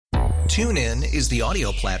TuneIn is the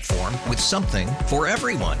audio platform with something for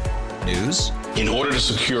everyone. News. In order to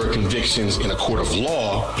secure convictions in a court of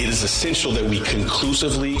law, it is essential that we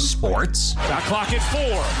conclusively. Sports. Shot clock at 4.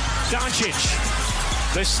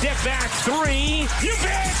 Doncic. The step back 3. You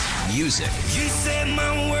bet. Music. You set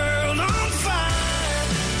my world on fire.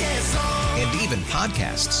 Yes, and even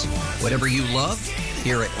podcasts. Whatever you love,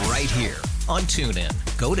 hear it right here on TuneIn.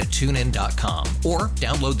 Go to TuneIn.com or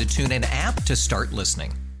download the TuneIn app to start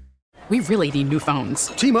listening. We really need new phones.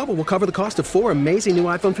 T-Mobile will cover the cost of 4 amazing new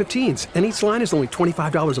iPhone 15s, and each line is only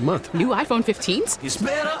 $25 a month. New iPhone 15s? It's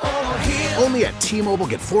better over here. Only at T-Mobile,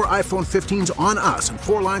 get 4 iPhone 15s on us and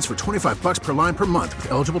 4 lines for $25 per line per month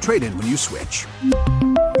with eligible trade-in when you switch.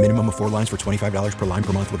 Minimum of 4 lines for $25 per line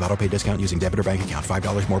per month with autopay discount using debit or bank account.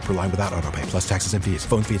 $5 more per line without autopay, plus taxes and fees.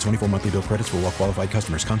 Phone fee at 24 monthly bill credits for well-qualified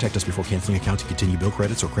customers. Contact us before canceling account to continue bill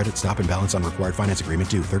credits or credit stop and balance on required finance agreement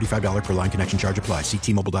due. $35 per line connection charge applies. See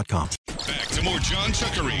T-Mobile.com. Back to more John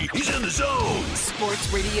Chuckery. He's in the zone.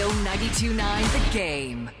 Sports Radio 92.9 The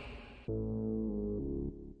Game.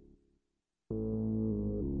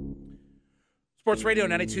 Sports Radio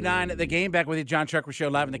 92.9 The Game. Back with you, John Chuckery Show,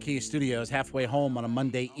 live in the Kia Studios. Halfway home on a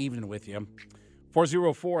Monday evening with you.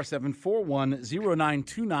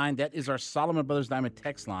 404-741-0929. That is our Solomon Brothers Diamond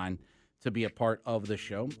text line to be a part of the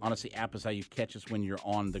show. Honestly, app is how you catch us when you're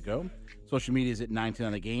on the go. Social media is at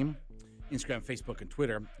 929 The Game. Instagram, Facebook, and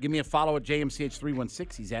Twitter. Give me a follow at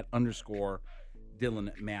JMCH316. He's at _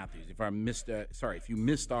 Dylan Matthews. If you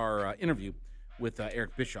missed our interview with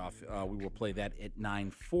Eric Bischoff, we will play that at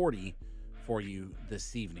 9:40 for you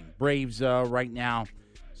this evening. Braves right now,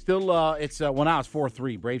 still now it's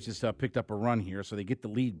 4-3. Braves just picked up a run here, so they get the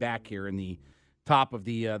lead back here in the top of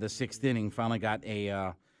the sixth inning. Finally got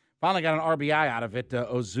an RBI out of it.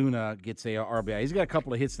 Ozuna gets a RBI. He's got a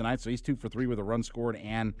couple of hits tonight, so he's 2 for 3 with a run scored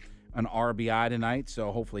and an RBI tonight,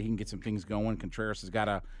 so hopefully he can get some things going. Contreras has got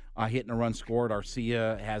a hit and a run scored.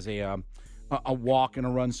 Arcia has a walk and a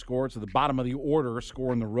run scored. So the bottom of the order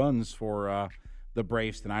scoring the runs for the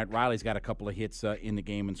Braves tonight. Riley's got a couple of hits in the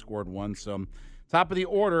game and scored one. So top of the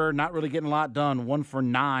order, not really getting a lot done. 1 for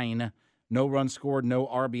 9, no run scored, no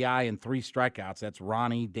RBI, and 3 strikeouts. That's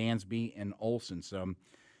Ronnie, Dansby, and Olson. So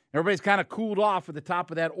everybody's kind of cooled off at the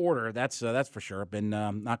top of that order. That's for sure. Been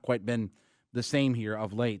not quite been the same here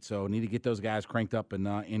of late, so need to get those guys cranked up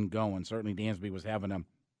and going. Certainly Dansby was having a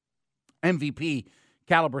MVP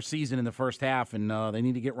caliber season in the first half, and they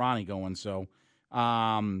need to get Ronnie going. So,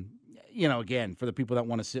 again, for the people that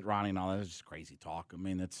want to sit Ronnie and all that, it's just crazy talk. I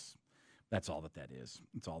mean, that's all that is.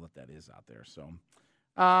 It's all that is out there. So,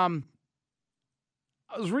 I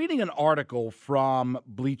was reading an article from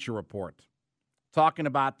Bleacher Report talking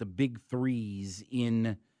about the big threes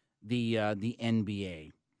in the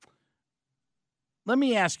NBA. Let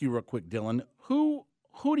me ask you real quick, Dylan. Who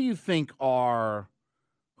do you think are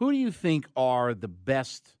the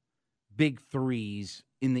best big threes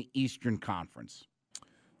in the Eastern Conference?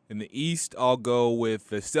 In the East, I'll go with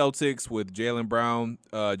the Celtics with Jaylen Brown,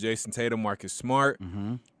 Jason Tatum, Marcus Smart.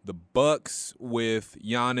 Mm-hmm. The Bucks with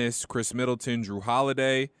Giannis, Chris Middleton, Drew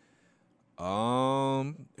Holiday.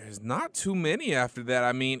 There's not too many after that.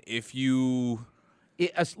 I mean,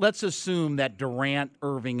 let's assume that Durant,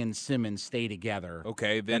 Irving, and Simmons stay together.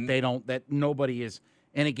 Okay, then that nobody is.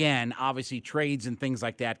 And again, obviously trades and things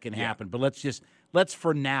like that can happen. But let's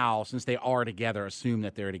for now, since they are together, assume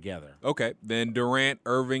that they're together. Okay, then Durant,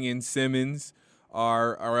 Irving, and Simmons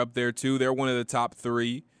are up there too. They're one of the top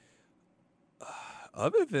 3.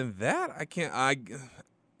 Other than that,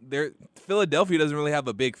 Philadelphia doesn't really have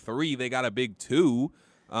a big 3. They got a big 2.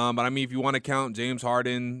 But I mean, if you want to count James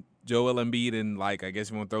Harden, Joel Embiid, and I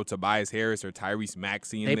guess you want to throw Tobias Harris or Tyrese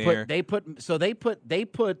Maxey in there.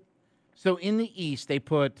 So in the East they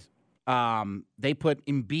put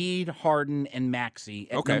Embiid, Harden, and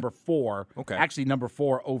Maxey at number 4. Okay. Actually number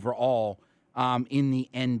 4 overall in the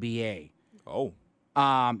NBA. Oh.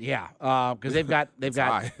 Because they've got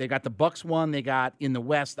the Bucks 1. They got in the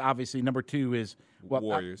West. Obviously, number 2 is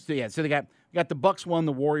Warriors. So they got the Bucks 1,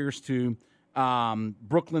 the Warriors 2,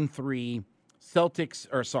 Brooklyn 3,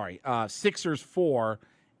 Sixers 4,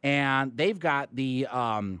 and they've got the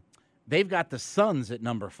Suns at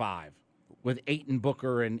number 5 with Ayton,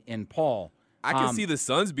 Booker, and Paul. I can see the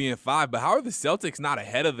Suns being 5, but how are the Celtics not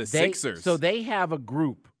ahead of the Sixers? So they have a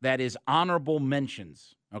group that is honorable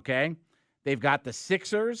mentions. Okay. They've got the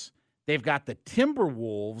Sixers. They've got the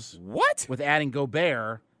Timberwolves. What? With adding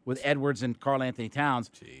Gobert, with Edwards and Karl Anthony Towns.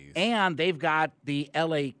 Jeez. And they've got the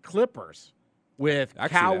L.A. Clippers with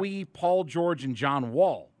Kawhi, Paul George, and John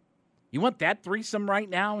Wall. You want that threesome right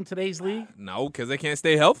now in today's league? No, because they can't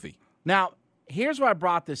stay healthy. Now, here's why I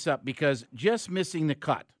brought this up, because just missing the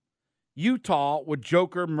cut Utah with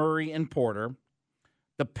Joker, Murray, and Porter.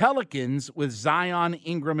 The Pelicans with Zion,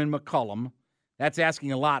 Ingram, and McCollum. That's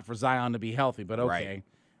asking a lot for Zion to be healthy, but okay.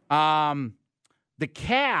 Right. The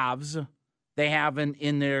Cavs, they have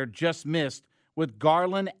in their just missed with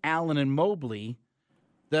Garland, Allen, and Mobley.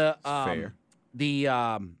 Fair.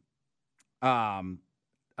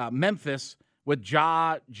 Memphis with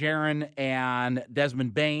Ja, Jaren, and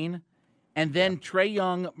Desmond Bane. And then Trae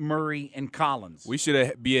Young, Murray, and Collins. We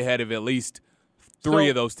should be ahead of at least three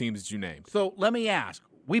of those teams that you named. So let me ask.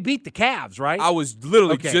 We beat the Cavs, right? I was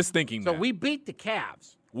literally just thinking that. So we beat the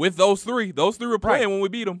Cavs. With those three. Those three were playing when we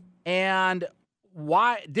beat them. And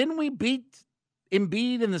why didn't we beat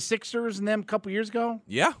Embiid and the Sixers and them a couple years ago?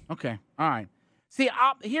 Yeah. Okay. All right. See,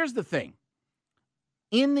 here's the thing.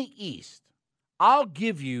 In the East, I'll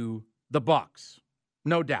give you the Bucks,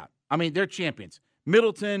 no doubt. I mean, they're champions.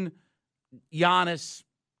 Middleton, Giannis,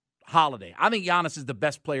 Holiday. I think Giannis is the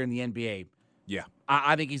best player in the NBA. Yeah.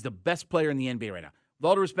 I think he's the best player in the NBA right now. With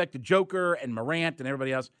all due respect to Joker and Morant and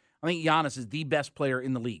everybody else, I think Giannis is the best player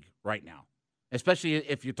in the league right now. Especially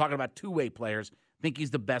if you're talking about two-way players. I think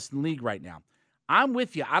he's the best in the league right now. I'm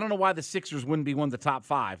with you. I don't know why the Sixers wouldn't be one of the top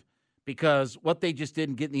five because what they just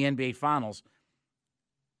didn't get in the NBA Finals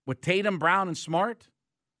with Tatum, Brown, and Smart,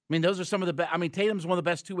 I mean, those are some of the best. I mean, Tatum's one of the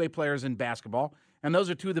best two-way players in basketball, and those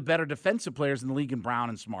are two of the better defensive players in the league in Brown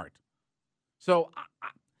and Smart. So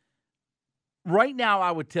right now,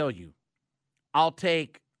 I would tell you, I'll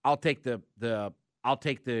take the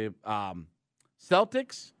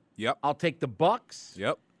Celtics. Yep. I'll take the Bucks.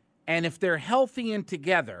 Yep. And if they're healthy and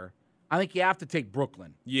together, I think you have to take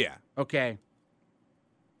Brooklyn. Yeah. Okay.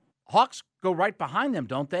 Hawks go right behind them,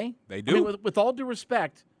 don't they? They do. I mean, with all due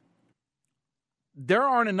respect, there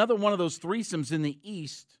aren't another one of those threesomes in the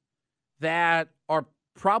East that are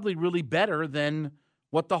probably really better than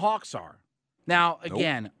what the Hawks are. Now,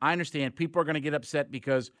 again, I understand people are going to get upset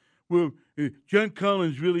because, well, John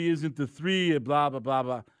Collins really isn't the three, blah, blah, blah,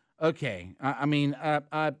 blah. Okay.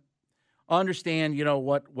 I understand,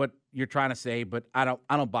 what you're trying to say, but I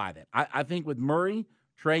don't buy that. I think with Murray,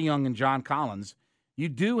 Trae Young, and John Collins, you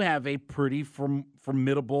do have a pretty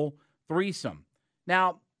formidable threesome.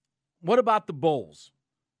 Now, what about the Bulls?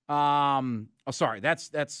 Let me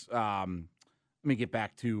get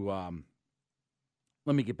back to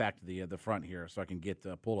the front here so I can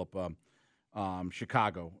pull up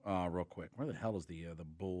Chicago real quick. Where the hell is the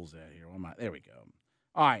Bulls at here? There we go.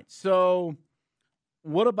 All right, so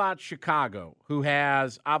what about Chicago, who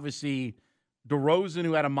has obviously DeRozan,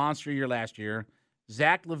 who had a monster year last year,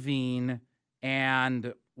 Zach LaVine,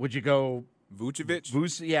 and would you go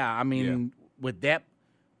Vucevic? Yeah, with that,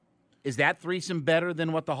 is that threesome better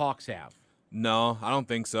than what the Hawks have? No, I don't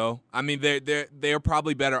think so. I mean, they're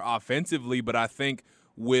probably better offensively, but I think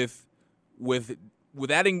with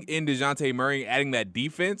adding in DeJounte Murray, adding that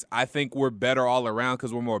defense, I think we're better all around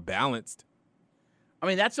because we're more balanced. I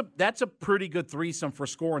mean, that's a pretty good threesome for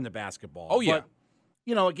scoring the basketball. Oh, yeah.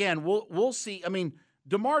 But, again, we'll see. I mean,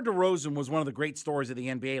 DeMar DeRozan was one of the great stories of the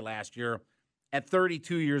NBA last year at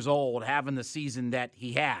 32 years old, having the season that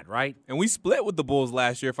he had, right? And we split with the Bulls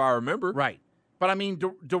last year, if I remember. Right. But, I mean,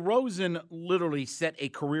 DeRozan literally set a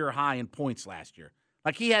career high in points last year.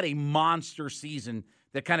 Like, he had a monster season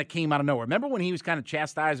that kind of came out of nowhere. Remember when he was kind of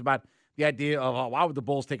chastised about the idea of why would the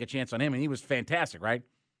Bulls take a chance on him? And he was fantastic, right?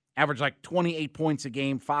 Averaged like 28 points a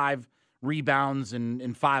game, 5 rebounds,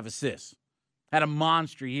 and 5 assists. Had a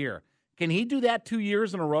monster year. Can he do that 2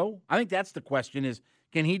 years in a row? I think that's the question is,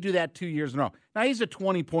 can he do that 2 years in a row? Now, he's a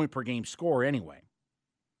 20-point-per-game scorer anyway.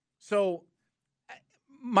 So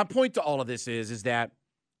my point to all of this is that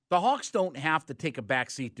the Hawks don't have to take a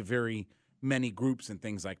backseat to very many groups and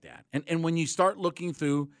things like that. And when you start looking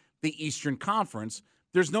through the Eastern Conference,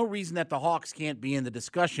 there's no reason that the Hawks can't be in the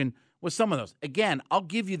discussion with some of those. Again, I'll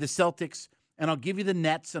give you the Celtics, and I'll give you the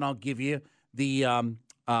Nets, and I'll give you the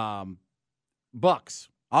Bucks.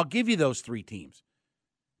 I'll give you those three teams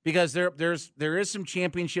because there is some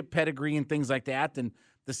championship pedigree and things like that. And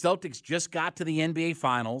the Celtics just got to the NBA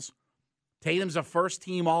Finals. Tatum's a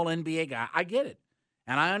first-team All-NBA guy. I get it.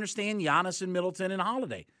 And I understand Giannis and Middleton and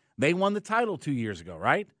Holiday. They won the title 2 years ago,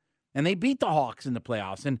 right? And they beat the Hawks in the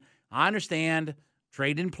playoffs. And I understand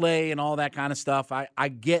trade and play and all that kind of stuff. I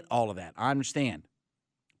get all of that. I understand.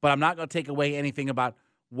 But I'm not going to take away anything about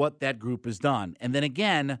what that group has done. And then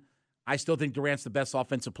again, I still think Durant's the best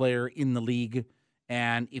offensive player in the league.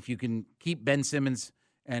 And if you can keep Ben Simmons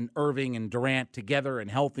and Irving and Durant together and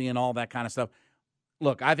healthy and all that kind of stuff,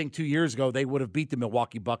 look, I think 2 years ago they would have beat the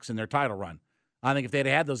Milwaukee Bucks in their title run. I think if they'd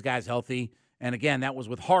had those guys healthy, and again, that was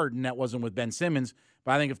with Harden, that wasn't with Ben Simmons,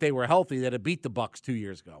 but I think if they were healthy, they'd have beat the Bucks 2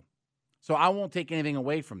 years ago. So I won't take anything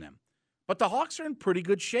away from them. But the Hawks are in pretty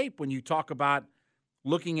good shape when you talk about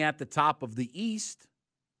looking at the top of the East.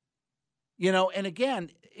 And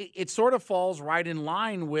again, it sort of falls right in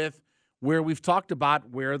line with where we've talked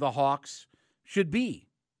about where the Hawks should be.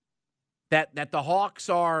 That the Hawks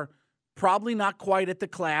are probably not quite at the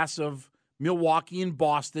class of Milwaukee and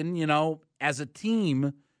Boston, as a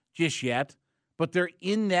team just yet, but they're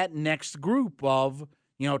in that next group of,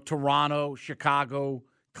 Toronto, Chicago,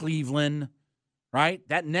 Cleveland, right?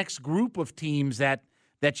 That next group of teams that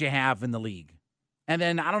you have in the league. And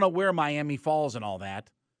then I don't know where Miami falls in all that.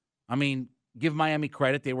 I mean, give Miami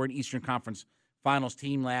credit. They were an Eastern Conference Finals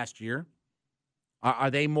team last year.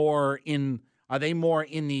 Are they more in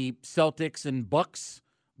the Celtics and Bucks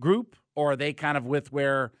group, or are they kind of with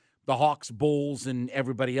where the Hawks, Bulls, and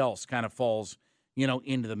everybody else kind of falls,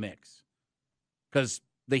 into the mix? Because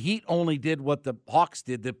the Heat only did what the Hawks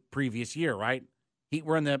did the previous year, right? Heat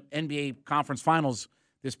were in the NBA Conference Finals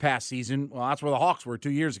this past season. Well, that's where the Hawks were 2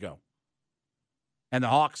 years ago. And the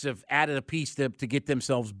Hawks have added a piece to get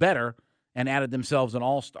themselves better and added themselves an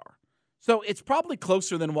all-star. So it's probably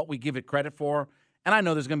closer than what we give it credit for. And I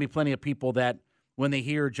know there's going to be plenty of people that when they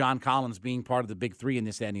hear John Collins being part of the big three and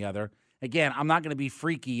this and the other, again, I'm not going to be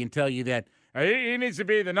freaky and tell you that he needs to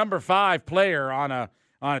be the number 5 player on a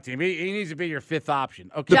team. He needs to be your 5th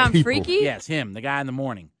option. Okay. John Freaky? Yes, him, the guy in the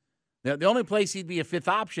morning. The only place he'd be a 5th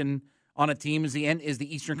option on a team is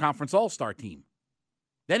the Eastern Conference All-Star team.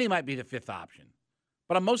 Then he might be the 5th option.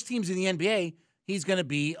 But on most teams in the NBA, he's going to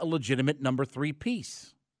be a legitimate number 3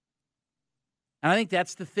 piece. And I think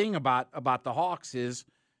that's the thing about the Hawks is,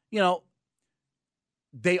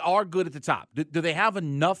 they are good at the top. Do they have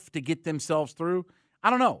enough to get themselves through? I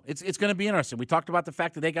don't know. It's going to be interesting. We talked about the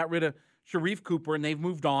fact that they got rid of Sharif Cooper and they've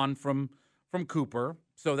moved on from Cooper.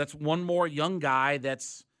 So that's one more young guy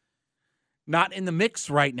that's not in the mix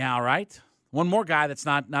right now, right? One more guy that's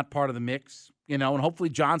not part of the mix, and hopefully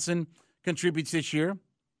Johnson contributes this year.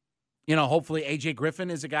 Hopefully A.J. Griffin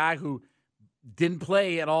is a guy who didn't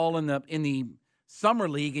play at all in the summer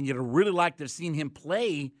league, and you'd really like to have seen him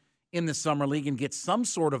play in the summer league and get some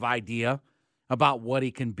sort of idea about what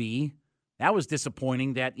he can be. That was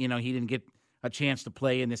disappointing that, he didn't get a chance to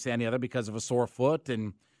play in this and the other because of a sore foot,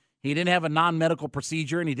 and he didn't have a non-medical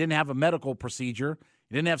procedure, and he didn't have a medical procedure.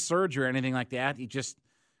 He didn't have surgery or anything like that. He just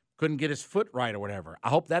couldn't get his foot right or whatever. I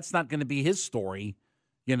hope that's not going to be his story,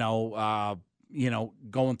 going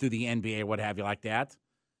through the NBA or what have you like that.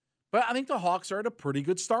 But I think the Hawks are at a pretty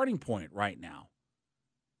good starting point right now.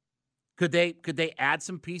 Could they add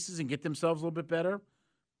some pieces and get themselves a little bit better?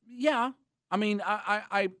 Yeah. I mean,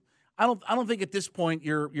 I don't think at this point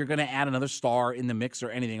you're going to add another star in the mix or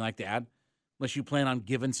anything like that, unless you plan on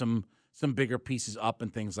giving some bigger pieces up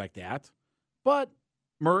and things like that. But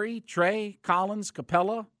Murray, Trey, Collins,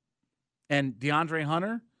 Capella, and DeAndre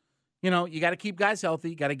Hunter, you got to keep guys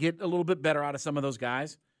healthy. You got to get a little bit better out of some of those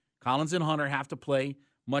guys. Collins and Hunter have to play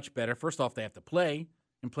much better. First off, they have to play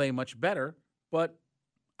and play much better. But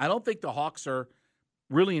I don't think the Hawks are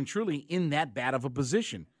really and truly in that bad of a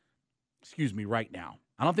position, right now.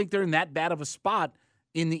 I don't think they're in that bad of a spot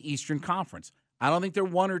in the Eastern Conference. I don't think they're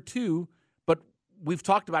 1 or 2, but we've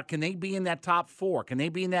talked about, can they be in that top 4? Can they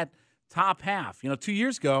be in that top half? 2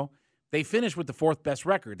 years ago, they finished with the 4th best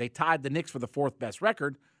record. They tied the Knicks for the 4th best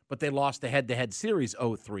record, but they lost the head-to-head series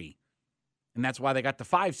 0-3. And that's why they got the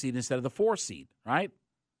 5 seed instead of the 4 seed, right?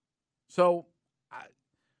 So,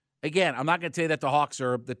 again, I'm not going to tell you that the Hawks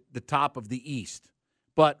are the top of the East,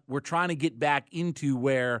 but we're trying to get back into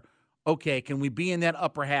where, okay, can we be in that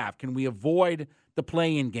upper half? Can we avoid the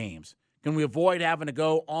play-in games? Can we avoid having to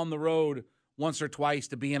go on the road once or twice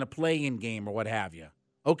to be in a play-in game or what have you?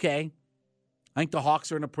 Okay. I think the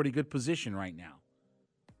Hawks are in a pretty good position right now.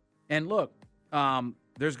 And look,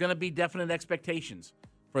 there's going to be definite expectations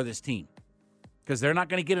for this team because they're not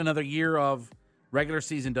going to get another year of regular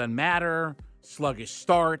season doesn't matter, sluggish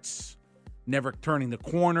starts, never turning the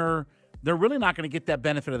corner. They're really not going to get that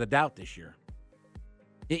benefit of the doubt this year.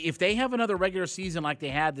 If they have another regular season like they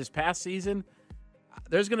had this past season,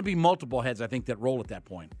 there's going to be multiple heads, I think, that roll at that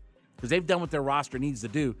point because they've done what their roster needs to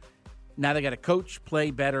do. Now they got to coach,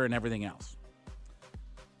 play better, and everything else.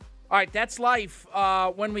 All right, that's life.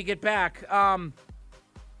 When we get back, I'm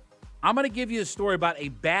going to give you a story about a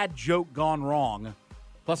bad joke gone wrong,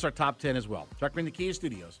 plus our top 10 as well. Chuck Green, the Kia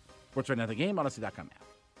Studios. Sports right now, the game, Odyssey.com app.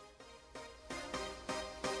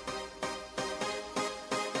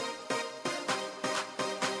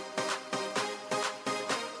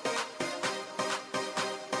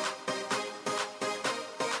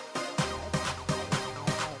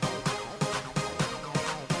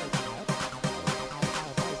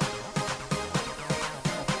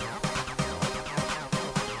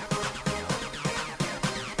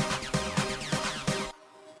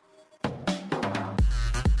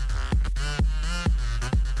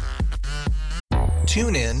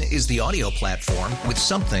 TuneIn is the audio platform with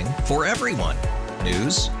something for everyone.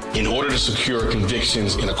 News. In order to secure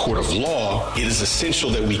convictions in a court of law, it is essential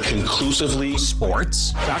that we conclusively.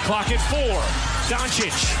 Sports. Shot clock at 4.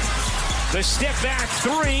 Doncic. The step back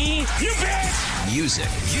 3. You bet. Music.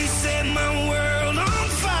 You set my world on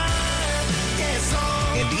fire. Yes,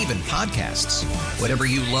 and even podcasts. Whatever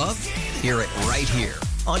you love, hear it right here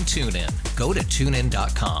on TuneIn. Go to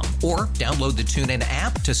TuneIn.com or download the TuneIn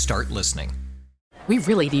app to start listening. We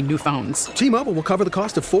really need new phones. T-Mobile will cover the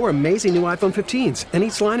cost of 4 amazing new iPhone 15s, and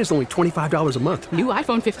each line is only $25 a month. New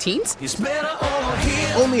iPhone 15s? It's better over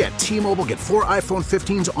here. Only at T-Mobile, get 4 iPhone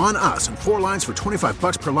 15s on us and 4 lines for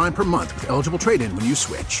 $25 per line per month with eligible trade-in when you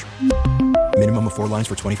switch. Minimum of 4 lines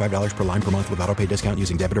for $25 per line per month with autopay discount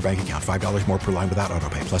using debit or bank account. $5 more per line without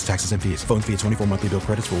autopay, plus taxes and fees. Phone fee at 24 monthly bill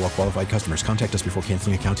credits for well-qualified customers. Contact us before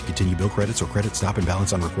canceling account to continue bill credits or credit stop and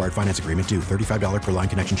balance on required finance agreement due. $35 per line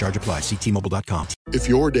connection charge applies. See T-Mobile.com. If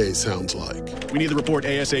your day sounds like, we need the report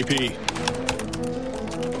ASAP,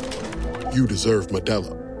 you deserve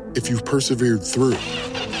Modelo. If you've persevered through,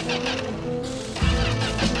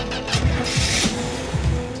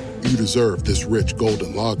 you deserve this rich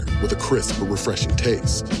golden lager with a crisp but refreshing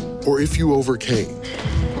taste. Or if you overcame. 2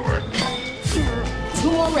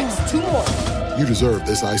 more reps, 2 more. You deserve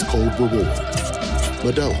this ice cold reward.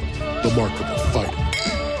 Modelo, the Remarkable Fighter.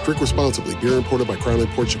 Drink responsibly. Beer imported by Crown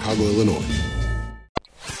Port Chicago, Illinois.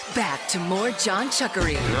 Back to more John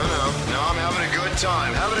Chuckery. No, I'm having a good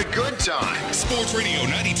time. Having a good time. Sports Radio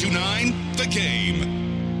 92.9, The Game.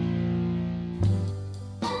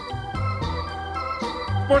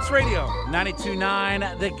 Sports Radio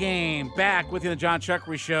 92.9 The Game. Back with you on the John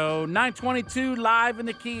Chuckery Show. 922 live in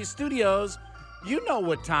the Keys Studios. You know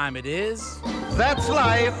what time it is. That's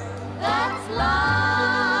life. That's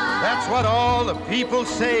life. That's what all the people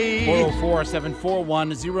say.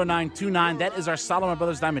 404-741-0929. That is our Solomon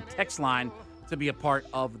Brothers Diamond text line to be a part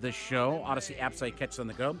of the show. Odyssey app site, catch us on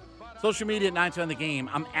the go. Social media at 92 on the Game.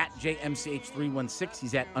 I'm at JMCH316.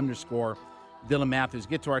 He's at _Dylan Matthews.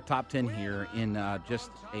 Get to our top 10 here in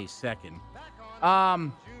just a second.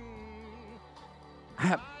 I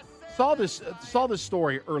saw this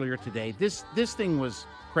story earlier today. This thing was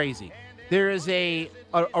crazy. There is a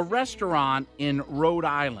restaurant in Rhode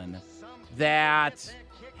Island that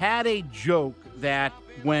had a joke that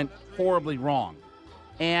went horribly wrong.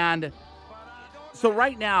 And so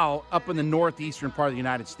right now, up in the northeastern part of the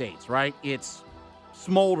United States, right, it's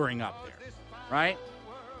smoldering up there, right?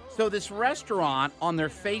 So this restaurant on their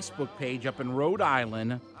Facebook page up in Rhode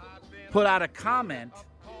Island put out a comment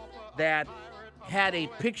that had a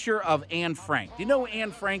picture of Anne Frank. Do you know who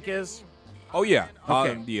Anne Frank is? Oh, yeah.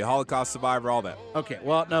 Okay. The Holocaust survivor, all that. Okay.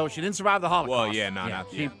 Well, no, she didn't survive the Holocaust. Well, yeah, no,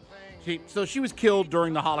 not yet. So she was killed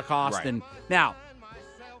during the Holocaust. Right. And now,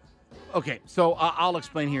 okay, so I'll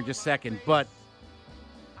explain here in just a second. But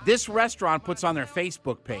this restaurant puts on their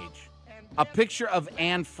Facebook page a picture of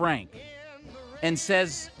Anne Frank and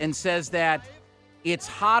says that it's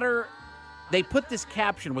hotter. They put this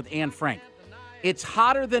caption with Anne Frank. It's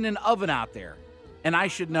hotter than an oven out there, and I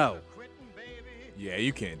should know. Yeah,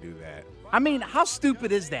 you can't do that. I mean, how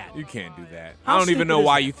stupid is that? You can't do that. How I don't even know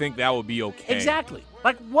why that? you think that would be okay. Exactly.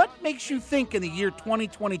 Like, what makes you think in the year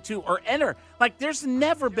 2022 or enter? Like, there's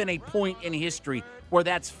never been a point in history where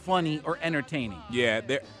that's funny or entertaining. Yeah,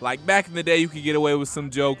 like back in the day, you could get away with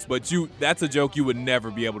some jokes, but that's a joke you would never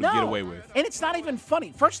be able to get away with. And it's not even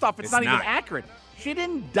funny. First off, it's not even accurate. She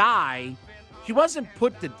didn't die. She wasn't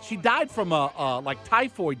she died from a like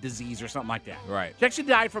typhoid disease or something like that. Right. She actually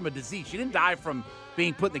died from a disease. She didn't die from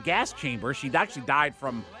being put in the gas chamber. She actually died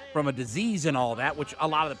from a disease and all that, which a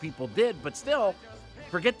lot of the people did. But still,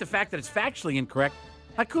 forget the fact that it's factually incorrect.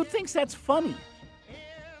 Like, who thinks that's funny?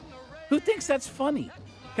 Who thinks that's funny?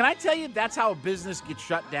 Can I tell you that's how a business gets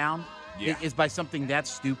shut down? Yeah. Is by something that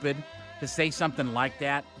stupid, to say something like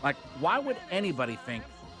that. Like, why would anybody think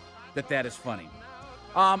that is funny?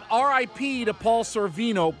 R.I.P. to Paul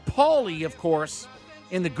Sorvino. Paulie, of course,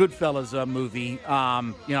 in the Goodfellas movie.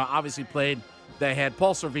 Obviously played. They had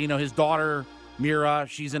Paul Sorvino, his daughter Mira.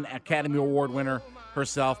 She's an Academy Award winner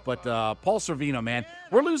herself. But Paul Sorvino, man,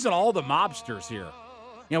 we're losing all the mobsters here.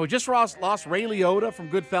 You know, we just lost Ray Liotta from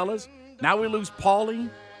Goodfellas. Now we lose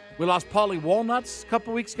Paulie. We lost Paulie Walnuts a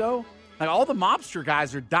couple weeks ago. Like, all the mobster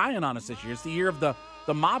guys are dying on us this year. It's the year of the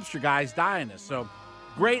mobster guys dying us. So,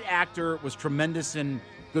 great actor, was tremendous in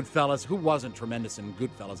Goodfellas. Who wasn't tremendous in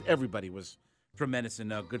Goodfellas? Everybody was tremendous in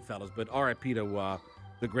Goodfellas. But R.I.P. to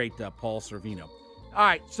the great Paul Sorvino. All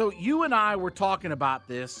right, so you and I were talking about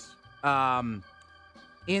this in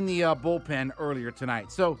the bullpen earlier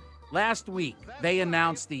tonight. So last week they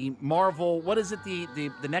announced the Marvel. What is it?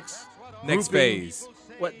 The next Next phase.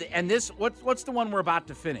 What's the one we're about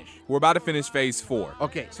to finish? We're about to finish phase 4.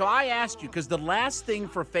 Okay, so I asked you because the last thing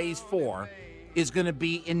for phase 4 is going to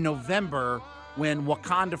be in November when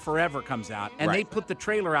Wakanda Forever comes out, and they put the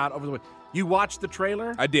trailer out over the week. You watched the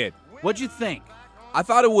trailer? I did. What'd you think? I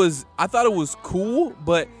thought it was cool,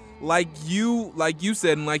 but like you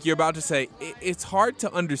said, and like you're about to say, it's hard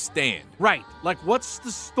to understand. Right. Like, what's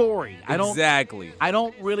the story? Exactly. I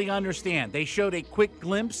don't really understand. They showed a quick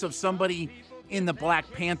glimpse of somebody in the Black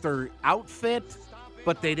Panther outfit,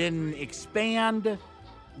 but they didn't expand.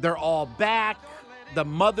 They're all back. The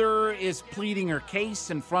mother is pleading her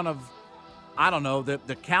case in front of, I don't know,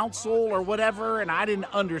 the council or whatever, and I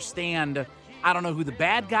didn't understand. I don't know who the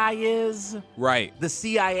bad guy is. Right. The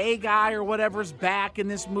CIA guy or whatever's back in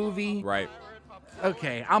this movie. Right.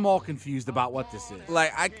 Okay, I'm all confused about what this is.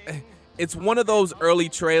 It's one of those early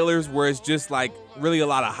trailers where it's just like really a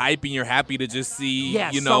lot of hype and you're happy to just see,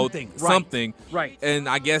 something. Right. And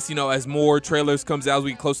I guess, as more trailers comes out, as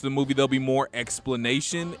we get close to the movie, there'll be more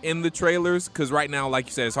explanation in the trailers. Because right now, like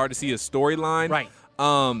you said, it's hard to see a storyline. Right.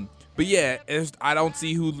 But yeah, I don't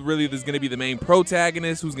see who really is going to be the main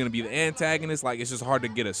protagonist, who's going to be the antagonist. Like, it's just hard to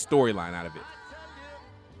get a storyline out of it.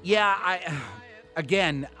 Yeah,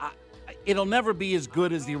 it'll never be as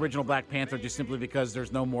good as the original Black Panther just simply because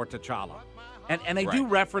there's no more T'Challa. And they do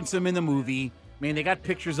reference him in the movie. I mean, they got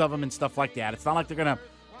pictures of him and stuff like that. It's not like they're going to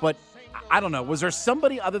 – but I don't know. Was there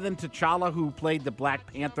somebody other than T'Challa who played the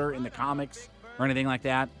Black Panther in the comics or anything like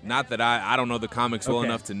that? Not that I don't know the comics well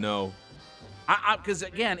enough to know. Because,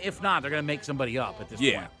 again, if not, they're going to make somebody up at this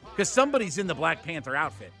point. Because somebody's in the Black Panther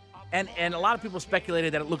outfit. And a lot of people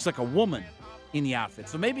speculated that it looks like a woman in the outfit.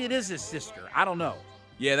 So maybe it is his sister. I don't know.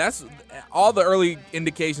 Yeah, that's all the early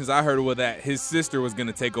indications I heard were that his sister was going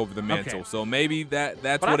to take over the mantle. Okay. So maybe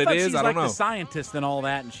that's what it is. I don't know. She's like the scientist and all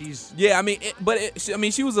that, and she's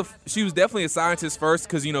she was definitely a scientist first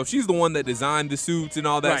because she's the one that designed the suits and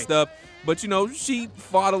all that stuff. But she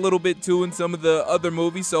fought a little bit too in some of the other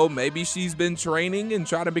movies, so maybe she's been training and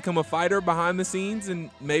trying to become a fighter behind the scenes,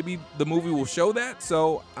 and maybe the movie will show that.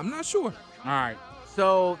 So I'm not sure. All right.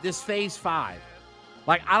 So this Phase 5.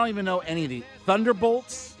 Like, I don't even know any of the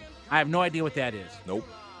Thunderbolts. I have no idea what that is. Nope.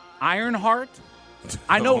 Ironheart.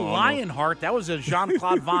 I know Lionheart. That was a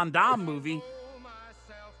Jean-Claude Van Damme movie.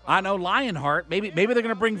 I know Lionheart. Maybe they're going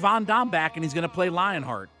to bring Van Damme back and he's going to play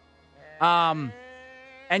Lionheart. And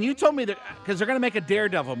you told me that because they're going to make a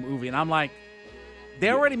Daredevil movie, and I'm like, they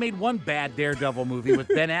already made one bad Daredevil movie with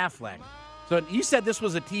Ben Affleck. So you said this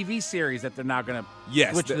was a TV series that they're now going to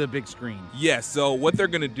switch to the big screen. Yes. So what they're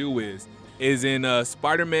going to do is in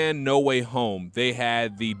Spider-Man No Way Home, they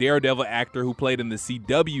had the Daredevil actor who played in the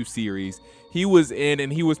CW series. He was in,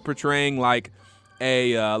 and he was portraying like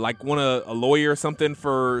a lawyer or something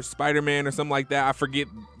for Spider-Man or something like that. I forget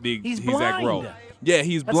the exact role. Yeah,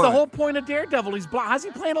 he's blind. That's the whole point of Daredevil. He's blind. How's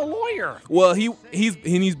he playing a lawyer? Well, he's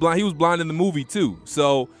blind. He was blind in the movie too,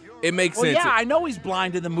 so it makes sense. Yeah, I know he's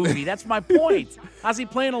blind in the movie. That's my point. How's he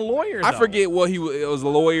playing a lawyer, though? I forget it was a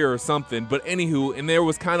lawyer or something, but anywho, and there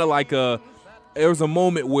was kind of like there was a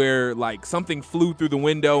moment where like something flew through the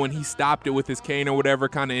window and he stopped it with his cane or whatever,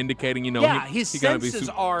 kind of indicating, his senses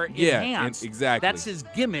are enhanced. Exactly. That's his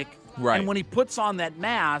gimmick. Right. And when he puts on that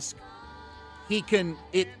mask, he can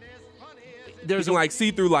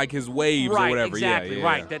see through like his waves or whatever. Exactly. Yeah.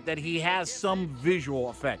 Right. That he has some visual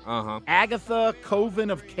effect. Uh-huh. Agatha,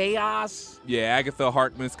 Coven of Chaos. Yeah, Agatha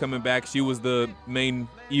Harkness coming back. She was the main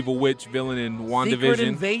evil witch villain in WandaVision. Secret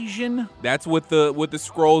Invasion. That's with the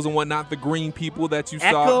Skrulls and whatnot, the green people that you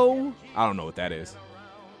saw. Echo. I don't know what that is.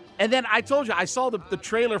 And then I told you, I saw the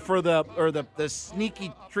trailer for the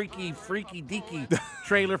sneaky, tricky, freaky, deaky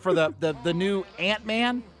trailer for the new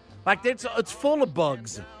Ant-Man. Like it's full of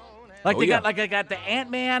bugs. Like they got the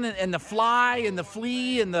Ant-Man and the fly and the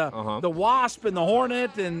flea and the wasp and the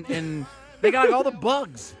hornet and they got like all the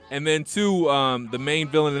bugs. And then too, the main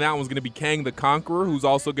villain in that one's going to be Kang the Conqueror, who's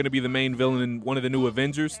also going to be the main villain in one of the new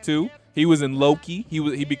Avengers too. He was in Loki.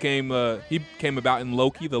 He came about in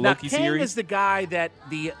Loki, Loki Kang series. Is the guy that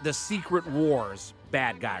the Secret Wars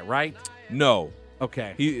bad guy, right? No.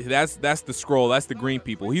 Okay. That's the Skrull. That's the green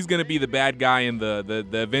people. He's going to be the bad guy in the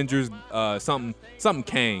Avengers. Something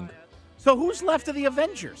Kang. So who's left of the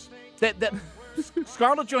Avengers? That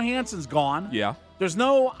Scarlett Johansson's gone. Yeah. There's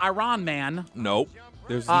no Iron Man. Nope.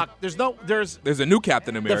 There's a new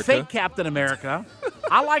Captain America. The fake Captain America.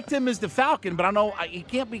 I liked him as the Falcon, but I know he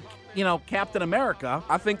can't be, Captain America.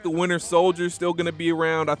 I think the Winter Soldier's still going to be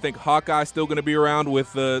around. I think Hawkeye's still going to be around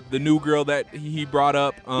with the new girl that he brought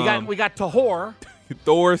up. We got Tahor.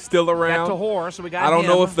 Thor's still around. Got Tahor, so we got I don't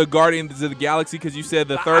him. know if the Guardians of the Galaxy, because you said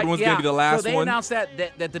the third one's going to be the last so they one. announced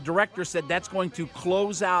that the director said that's going to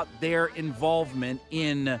close out their involvement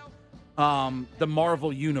in the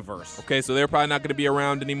Marvel universe. Okay, so they're probably not going to be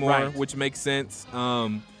around anymore, Right. which makes sense.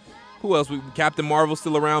 Who else? Captain Marvel's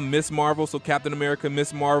still around. Miss Marvel, so Captain America,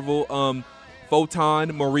 Miss Marvel.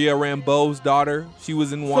 Photon, Maria Rambeau's daughter. She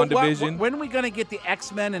was in WandaVision. When are we going to get the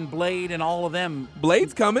X-Men and Blade and all of them?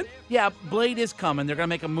 Blade's coming. Yeah, Blade is coming. They're going to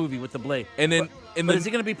make a movie with the Blade. And then, but is he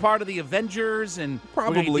going to be part of the Avengers and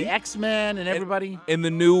probably the X-Men and everybody? In the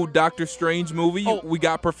new Doctor Strange movie, we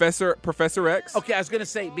got Professor X. Okay, I was going to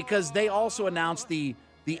say, because they also announced the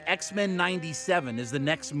X-Men 97 is the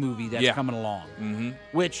next movie that's coming along,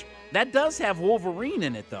 which that does have Wolverine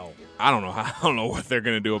in it, though. I don't know what they're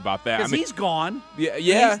gonna do about that. Because he's gone. Yeah,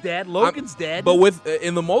 he's dead. Logan's dead. But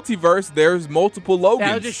in the multiverse, there's multiple Logans.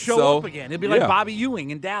 He'll just show up again. It'll be like Bobby Ewing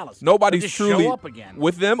in Dallas. Nobody's just truly show up again.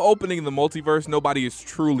 With them opening the multiverse, nobody is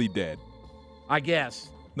truly dead. I guess.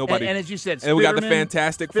 Nobody. And as you said, and we got the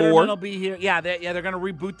Fantastic Four. Spider-Man will be here. Yeah, they're gonna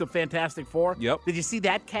reboot the Fantastic Four. Yep. Did you see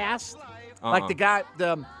that cast? Like the guy.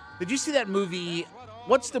 Did you see that movie?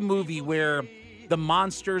 What's the movie where the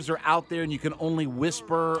monsters are out there and you can only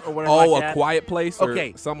whisper or whatever? Oh, like A that? Quiet Place or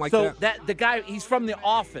something like that? So the guy, he's from The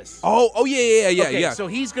Office. Oh, yeah. Okay, so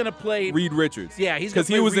he's going to play Reed Richards. Yeah, he's because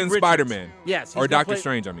he was in Spider-Man. Yes. Or Doctor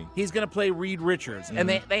Strange, I mean. He's going to play Reed Richards. And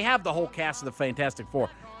they have the whole cast of the Fantastic Four.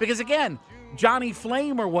 Because, again, Johnny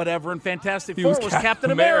Flame or whatever in Fantastic Four was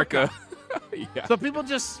Captain America. Yeah. So people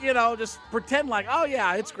just pretend like, oh,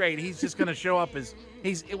 yeah, it's great. He's just going to show up as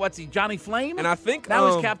Johnny Flame? And I think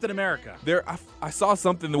now he's Captain America. I saw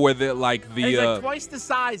something where he's like twice the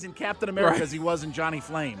size in Captain America as he was in Johnny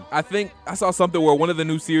Flame. I think I saw something where one of the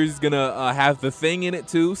new series is gonna have the Thing in it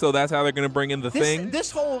too, so that's how they're gonna bring in the Thing.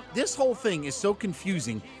 This whole thing is so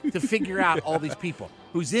confusing to figure out all these people.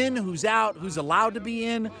 Who's in, who's out, who's allowed to be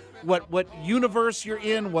in, what universe you're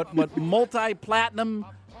in, what multi-platinum,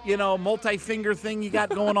 multi-finger thing you got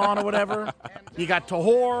going on or whatever. You got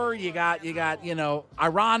Tahor, you got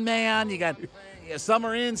Iron Man, you got some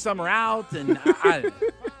are in, some are out, and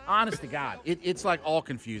honest to God, it's like all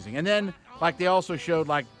confusing. And then like they also showed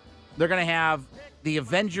like they're gonna have the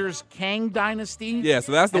Avengers Kang Dynasty. Yeah,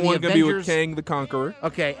 so that's the one gonna be with Kang the Conqueror.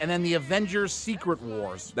 Okay, and then the Avengers Secret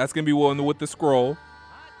Wars. That's gonna be one with the Skrull.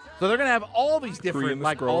 So they're gonna have all these different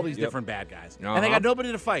different bad guys, and they got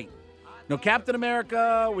nobody to fight. No Captain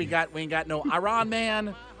America. We ain't got no Iron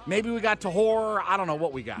Man. Maybe we got Tahor. I don't know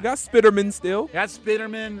what we got. We got Spiderman still. Got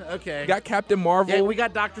Spiderman. Okay. Got Captain Marvel. Yeah, we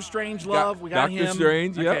got Doctor Strange Love. We got him. Doctor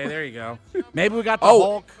Strange. Yep. Okay, there you go. Maybe we got the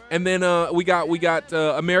Hulk. And then we got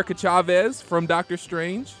America Chavez from Doctor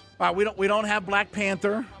Strange. We don't have Black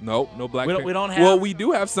Panther. Nope, no Black Panther. We don't have. Well, we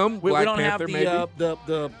do have some Black Panther. We don't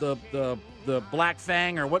have the Black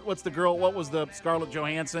Fang or what's the girl? What was the Scarlett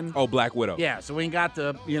Johansson? Oh, Black Widow. Yeah. So we ain't got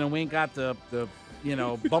the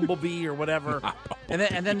Bumblebee or whatever.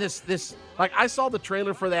 And then this like I saw the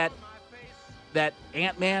trailer for that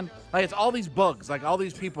Ant-Man. Like it's all these bugs. Like all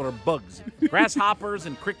these people are bugs. Grasshoppers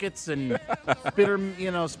and crickets and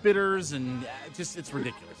spitters and it's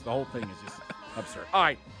ridiculous. The whole thing is just absurd. All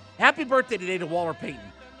right. Happy birthday today to Walter Payton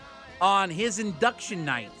on his induction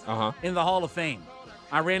night in the Hall of Fame.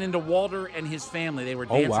 I ran into Walter and his family. They were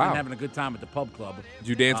dancing and having a good time at the pub club. Did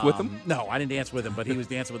you dance with them? No, I didn't dance with him, but he was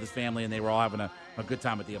dancing with his family, and they were all having a good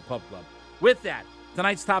time at the pub club. With that,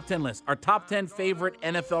 tonight's top 10 list, our top 10 favorite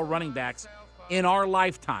NFL running backs in our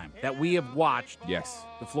lifetime that we have watched. Yes.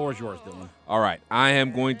 The floor is yours, Dylan. All right. I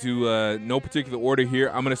am going to, no particular order here,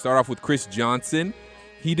 I'm going to start off with Chris Johnson.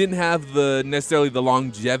 He didn't have necessarily the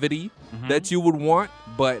longevity that you would want,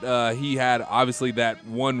 but he had obviously that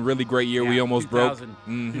one really great year we almost broke.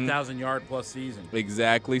 2,000-yard-plus season.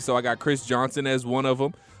 Exactly. So I got Chris Johnson as one of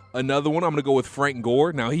them. Another one, I'm going to go with Frank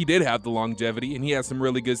Gore. Now, he did have the longevity, and he had some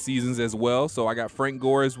really good seasons as well. So I got Frank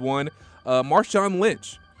Gore as one. Marshawn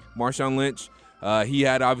Lynch. He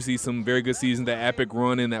had obviously some very good seasons, that epic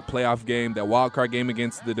run in that playoff game, that wild card game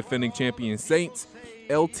against the defending champion Saints.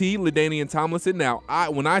 LT, LaDainian Tomlinson. Now,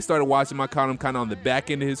 when I started watching him, I caught him kind of on the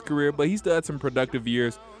back end of his career, but he still had some productive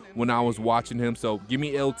years when I was watching him. So give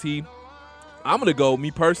me LT. I'm going to go,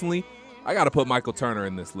 me personally, I got to put Michael Turner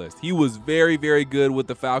in this list. He was very, very good with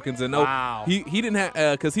the Falcons. And wow. He didn't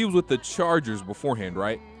have, because he was with the Chargers beforehand,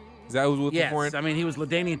 right? Is that who was with beforehand? Yes, I mean, he was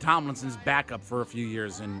LaDainian Tomlinson's backup for a few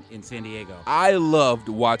years in San Diego. I loved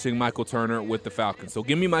watching Michael Turner with the Falcons. So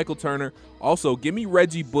give me Michael Turner. Also, give me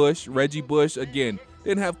Reggie Bush. Reggie Bush, again,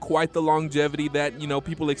 didn't have quite the longevity that,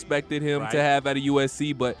 people expected him to have at a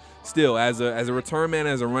USC, but still, as a return man,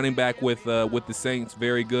 as a running back with the Saints,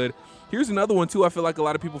 very good. Here's another one, too, I feel like a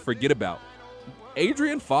lot of people forget about.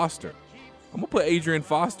 Adrian Foster. I'm going to put Adrian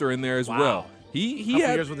Foster in there as well. He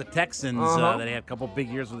had years with the Texans. That he had a couple big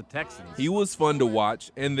years with the Texans. He was fun to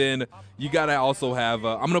watch. And then you got to also have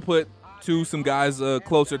I'm going to put some guys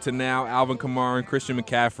closer to now, Alvin Kamara and Christian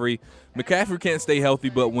McCaffrey. McCaffrey can't stay healthy,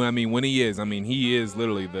 but when he is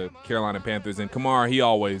literally the Carolina Panthers. And Kamara, he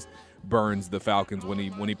always burns the Falcons when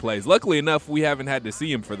he plays. Luckily enough, we haven't had to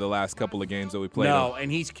see him for the last couple of games that we played. No,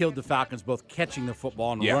 and he's killed the Falcons both catching the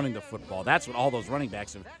football and running the football. That's what all those running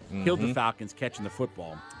backs have killed the Falcons, catching the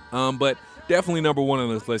football. But definitely number one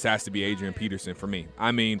on this list has to be Adrian Peterson for me.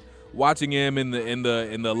 I mean, watching him in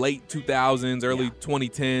the late 2000s, early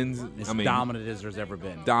 2010s, as dominant as there's ever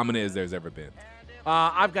been. Dominant as there's ever been.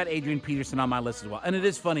 I've got Adrian Peterson on my list as well. And it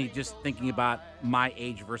is funny just thinking about my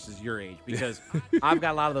age versus your age because I've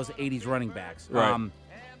got a lot of those 80s running backs. Right.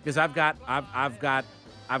 Because I've got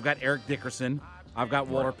Eric Dickerson. I've got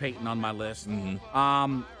Walter Payton on my list.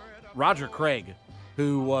 Roger Craig,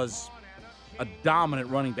 who was a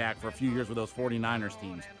dominant running back for a few years with those 49ers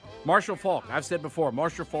teams. Marshall Faulk. I've said before,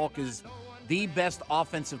 Marshall Faulk is the best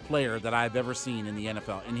offensive player that I've ever seen in the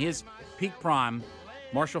NFL. In his peak prime,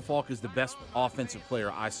 Marshall Faulk is the best offensive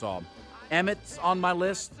player I saw. Emmett's on my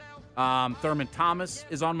list. Thurman Thomas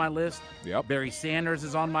is on my list. Yep. Barry Sanders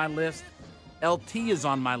is on my list. LT is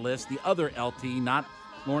on my list. The other LT, not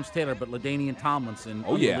Lawrence Taylor, but LaDainian Tomlinson.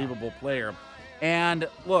 Unbelievable player. And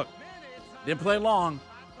look, didn't play long,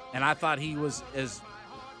 and I thought he would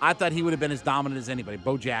have been as dominant as anybody.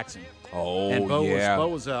 Bo Jackson. And Bo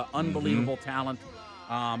was an unbelievable talent.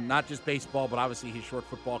 Not just baseball, but obviously his short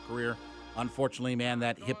football career. Unfortunately, man,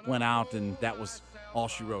 that hip went out, and that was all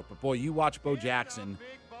she wrote. But, boy, you watch Bo Jackson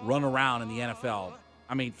run around in the NFL.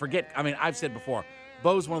 I've said before,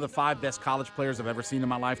 Bo's one of the 5 best college players I've ever seen in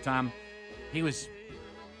my lifetime. He was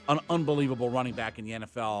an unbelievable running back in the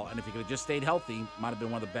NFL, and if he could have just stayed healthy, might have been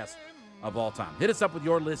one of the best of all time. Hit us up with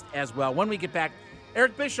your list as well. When we get back,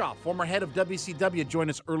 Eric Bischoff, former head of WCW, joined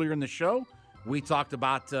us earlier in the show. We talked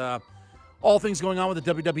about all things going on with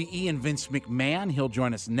the WWE and Vince McMahon. He'll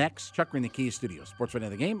join us next. Chuck Green, the Kia Studios. Sports Radio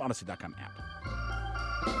of the Game, Odyssey.com app.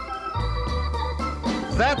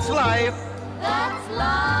 That's life. That's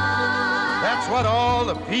life. That's what all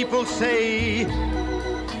the people say.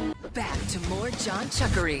 Back to more John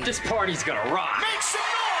Chuckery. This party's gonna rock. Make some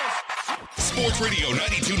noise! Sports Radio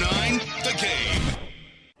 92.9, The Game.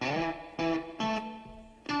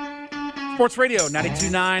 Sports Radio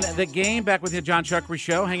 92.9 The Game. Back with you, John Chuckery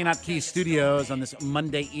Show. Hanging out Key Studios on this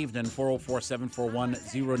Monday evening,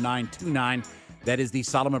 404-741-0929. That is the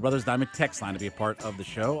Solomon Brothers Diamond text line to be a part of the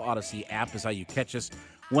show. Odyssey app is how you catch us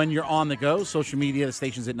when you're on the go. Social media, the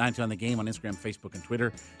station's at 92 on The Game on Instagram, Facebook, and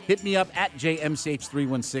Twitter. Hit me up at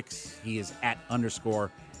JMCH316. He is at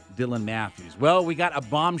 _Dylan Matthews. Well, we got a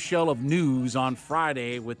bombshell of news on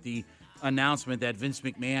Friday with the announcement that Vince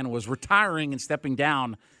McMahon was retiring and stepping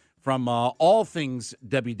down from all things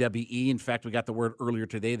WWE. In fact, we got the word earlier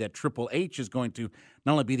today that Triple H is going to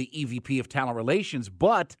not only be the EVP of Talent Relations,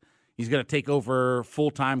 but he's going to take over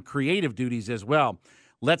full-time creative duties as well.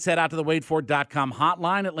 Let's head out to the WadeFord.com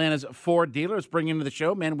hotline. Atlanta's Ford dealers bring into the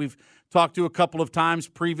show. Man, we've talked to a couple of times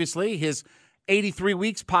previously. His 83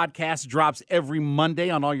 Weeks podcast drops every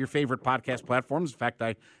Monday on all your favorite podcast platforms. In fact,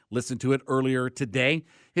 I listened to it earlier today.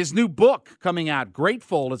 His new book coming out,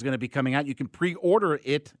 Grateful, is going to be coming out. You can pre-order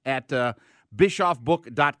it at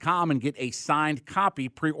bischoffbook.com and get a signed copy.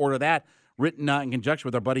 Pre-order that, written in conjunction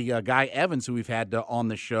with our buddy Guy Evans, who we've had on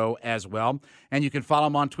the show as well. And you can follow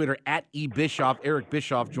him on Twitter at eBischoff. Eric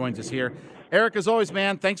Bischoff joins us here. Eric, as always,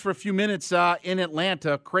 man, thanks for a few minutes in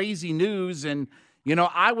Atlanta. Crazy news. And, you know,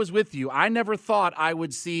 I was with you. I never thought I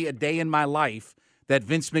would see a day in my life that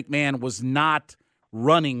Vince McMahon was not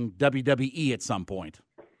running WWE at some point.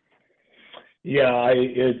 Yeah,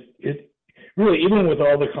 it really, even with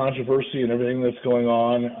all the controversy and everything that's going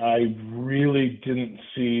on, I really didn't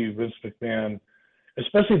see Vince McMahon,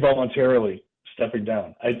 especially voluntarily, stepping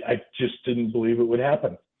down. I just didn't believe it would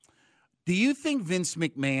happen. Do you think Vince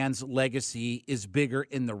McMahon's legacy is bigger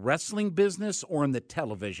in the wrestling business or in the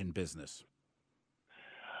television business?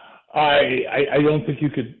 I don't think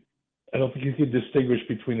you could. I don't think you could distinguish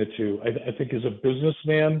between the two. I think as a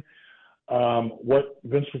businessman, what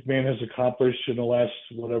Vince McMahon has accomplished in the last,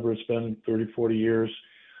 whatever it's been, 30, 40 years,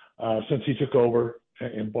 since he took over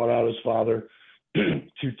and bought out his father,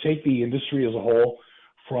 to take the industry as a whole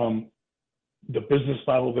from the business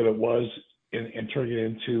model that it was and turn it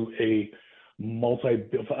into a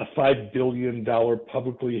 $5 billion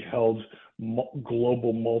publicly held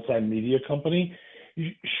global multimedia company,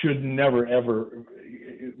 should never, ever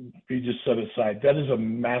be just set aside. That is a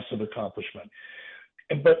massive accomplishment.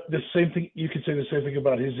 But the same thing, you could say the same thing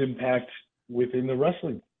about his impact within the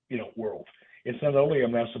wrestling, world. It's not only a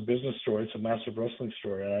massive business story, it's a massive wrestling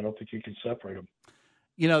story, and I don't think you can separate them.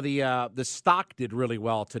 The stock did really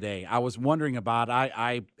well today. I was wondering about,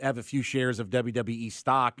 I have a few shares of WWE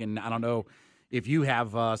stock, and I don't know if you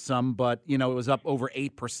have some, but, it was up over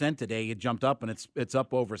 8% today. It jumped up, and it's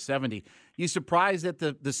up over 70. You surprised that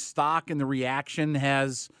the stock and the reaction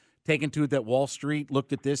has taken to it, that Wall Street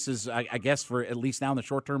looked at this as, I guess, for at least now in the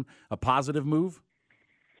short term, a positive move?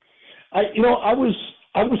 I was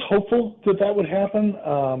hopeful that would happen.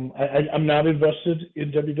 I'm not invested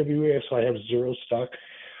in WWE, so I have zero stock.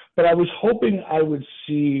 But I was hoping I would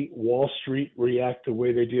see Wall Street react the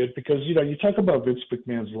way they did, because, you talk about Vince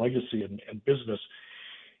McMahon's legacy and business.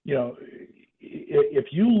 If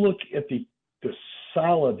you look at the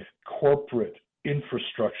solid corporate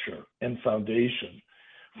infrastructure and foundation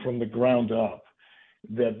from the ground up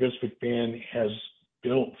that Vince McMahon has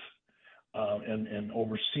built and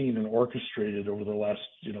overseen and orchestrated over the last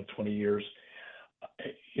 20 years,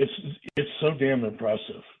 it's so damn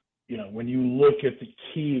impressive. When you look at the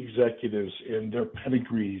key executives and their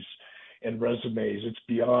pedigrees and resumes, it's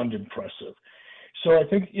beyond impressive. So I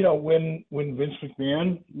think when Vince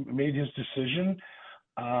McMahon made his decision,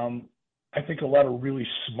 I think a lot of really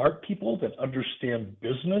smart people that understand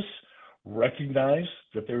business recognize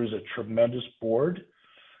that there is a tremendous board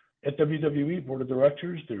at WWE, board of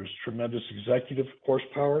directors. There's tremendous executive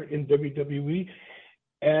horsepower in WWE,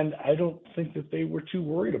 and I don't think that they were too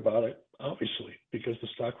worried about it, obviously, because the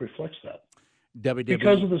stock reflects that.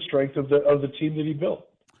 Because of the strength of the team that he built.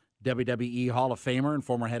 WWE Hall of Famer and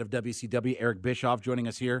former head of WCW, Eric Bischoff, joining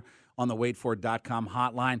us here on the WaitFor.com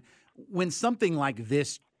hotline. When something like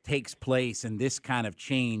this takes place and this kind of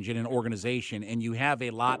change in an organization, and you have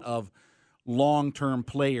a lot of long-term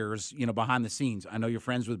players, behind the scenes. I know you're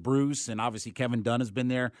friends with Bruce, and obviously Kevin Dunn has been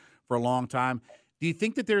there for a long time. Do you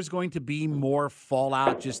think that there's going to be more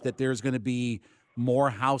fallout, just that there's going to be more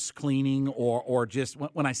house cleaning, or just,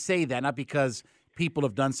 when I say that, not because people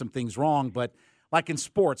have done some things wrong, but like in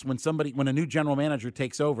sports, when a new general manager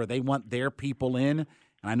takes over, they want their people in. And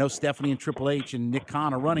I know Stephanie and Triple H and Nick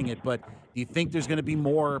Khan are running it, but do you think there's going to be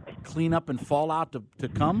more cleanup and fallout to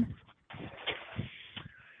come?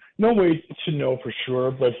 No way to know for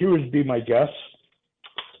sure, but here would be my guess.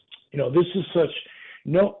 This is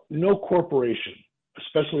no corporation,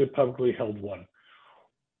 especially a publicly held one,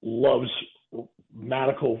 loves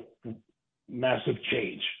massive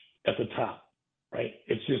change at the top, right?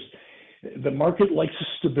 It's just, the market likes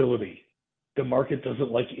stability. The market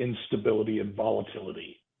doesn't like instability and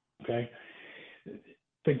volatility, okay? I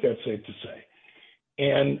think that's safe to say.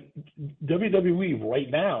 And WWE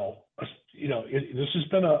right now, this has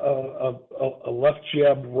been a left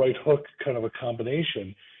jab, right hook kind of a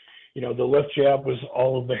combination. The left jab was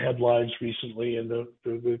all of the headlines recently, and the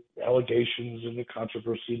allegations and the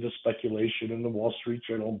controversy, and the speculation, and the Wall Street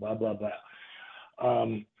Journal, blah blah blah.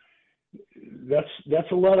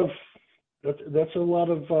 That's a lot of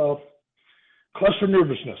cause for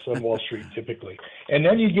nervousness on Wall Street typically. And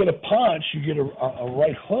then you get a punch, you get a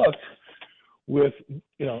right hook with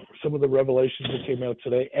some of the revelations that came out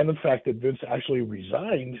today, and the fact that Vince actually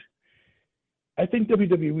resigned. I think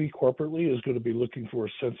WWE corporately is going to be looking for a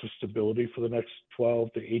sense of stability for the next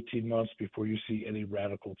 12 to 18 months before you see any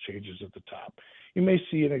radical changes at the top. You may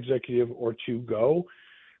see an executive or two go.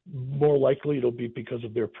 More likely it'll be because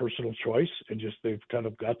of their personal choice, and just they've kind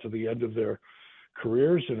of got to the end of their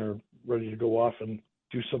careers and are ready to go off and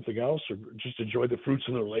do something else, or just enjoy the fruits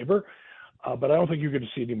of their labor. But I don't think you're going to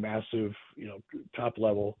see any massive, top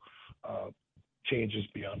level changes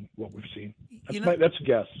beyond what we've seen. That's a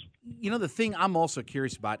guess. The thing I'm also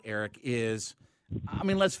curious about, Eric, is,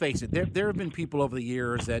 let's face it, there have been people over the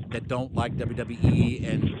years that don't like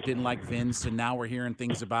WWE and didn't like Vince, and now we're hearing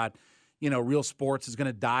things about, Real Sports is going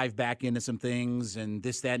to dive back into some things and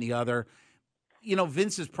this, that, and the other.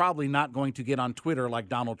 Vince is probably not going to get on Twitter like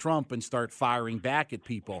Donald Trump and start firing back at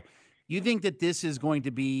people. You think that this is going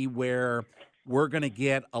to be where we're going to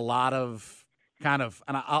get a lot of kind of,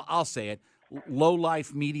 and I'll say it,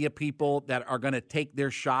 low-life media people that are going to take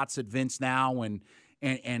their shots at Vince now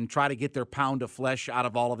and try to get their pound of flesh out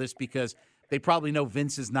of all of this, because they probably know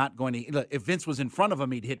Vince is not going to – if Vince was in front of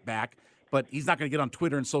him, he'd hit back, but he's not going to get on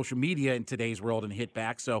Twitter and social media in today's world and hit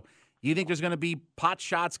back. So you think there's going to be pot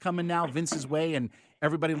shots coming now Vince's way, and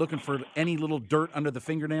everybody looking for any little dirt under the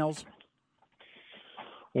fingernails?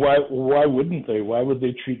 Why wouldn't they? Why would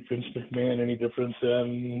they treat Vince McMahon any different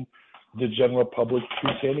than the general public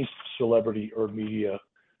treats any celebrity or media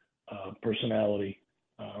personality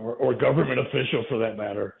or government official, for that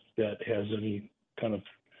matter, that has any kind of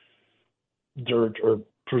dirt or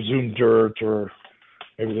presumed dirt or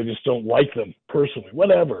Maybe they just don't like them personally,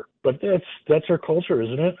 whatever. But that's our culture,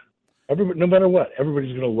 isn't it? Everybody, no matter what,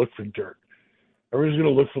 everybody's going to look for dirt. Everybody's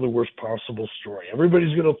going to look for the worst possible story.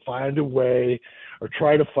 Everybody's going to find a way or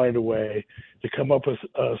try to find a way to come up with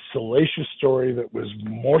a salacious story that was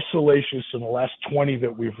more salacious than the last 20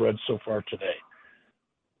 that we've read so far today.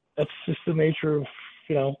 That's just the nature of,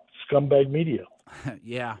 scumbag media.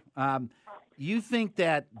 Yeah. You think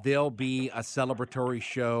that there'll be a celebratory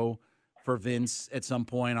show for Vince at some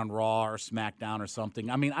point on Raw or SmackDown or something?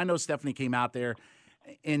 I mean, I know Stephanie came out there,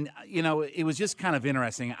 and, it was just kind of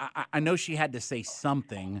interesting. I know she had to say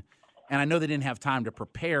something, and I know they didn't have time to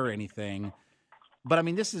prepare anything. But, I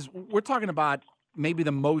mean, we're talking about maybe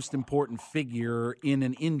the most important figure in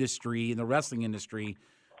an industry, in the wrestling industry,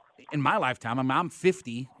 in my lifetime. I mean, I'm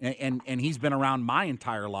 50, and he's been around my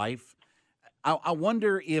entire life. I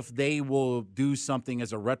wonder if they will do something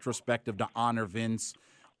as a retrospective to honor Vince,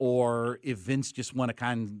 or if Vince just want to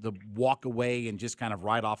kind of walk away and just kind of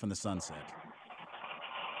ride off in the sunset.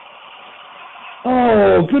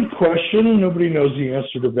 Oh, good question. Nobody knows the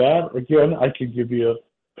answer to that. Again, I can give you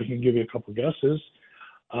a couple guesses.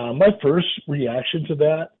 My first reaction to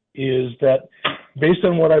that is that, based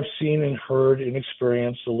on what I've seen and heard and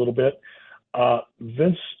experienced a little bit,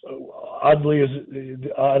 Vince, odd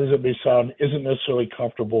as it may sound, isn't necessarily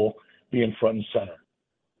comfortable being front and center.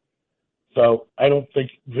 So I don't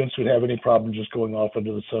think Vince would have any problem just going off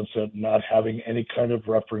into the sunset and not having any kind of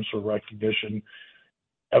reference or recognition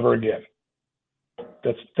ever again.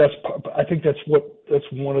 I think that's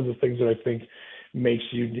one of the things that I think makes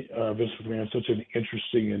Vince McMahon such an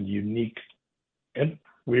interesting and unique and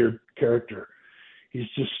weird character. He's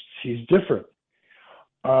different.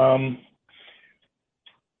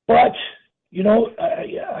 But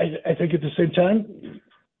I think at the same time,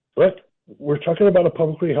 we're talking about a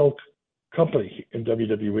publicly held company in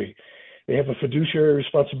WWE. They have a fiduciary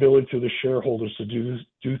responsibility to the shareholders to do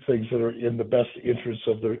things that are in the best interest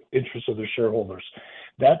of their shareholders.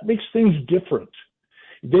 That makes things different.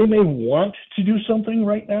 They may want to do something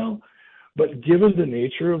right now, but given the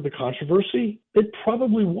nature of the controversy, it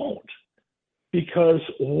probably won't. Because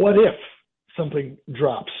what if something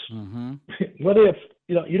drops? Mm-hmm. What if,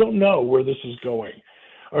 you don't know where this is going?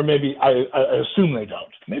 Or maybe, I assume they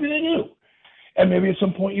don't. Maybe they do. And maybe at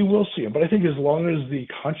some point you will see them. But I think as long as the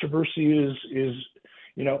controversy is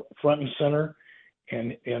front and center,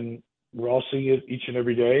 and we're all seeing it each and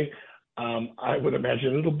every day, I would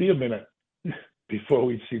imagine it'll be a minute before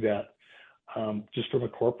we see that, just from a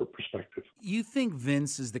corporate perspective. You think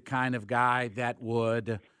Vince is the kind of guy that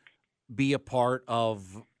would be a part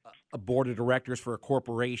of a board of directors for a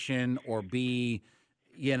corporation, or be,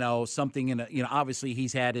 something in obviously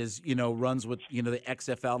he's had his, runs with, the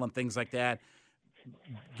XFL and things like that,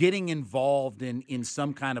 getting involved in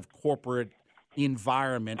some kind of corporate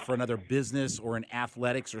environment for another business or in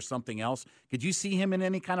athletics or something else? Could you see him in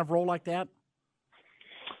any kind of role like that?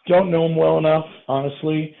 Don't know him well enough,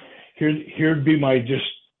 honestly. Here'd be my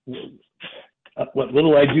what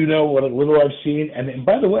little I do know, what little I've seen. And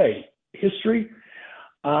by the way, history,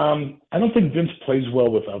 I don't think Vince plays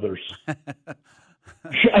well with others.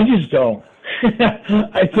 I just don't.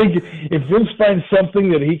 I think if Vince finds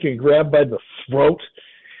something that he can grab by the throat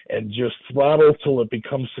and just throttle till it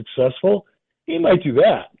becomes successful, he might do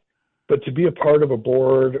that. But to be a part of a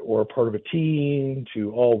board or a part of a team,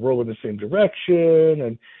 to all row in the same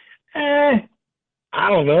direction, and I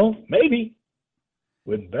don't know, maybe.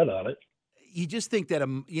 Wouldn't bet on it. You just think that,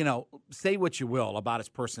 say what you will about his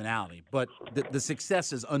personality, but the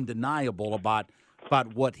success is undeniable about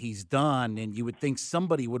what he's done, and you would think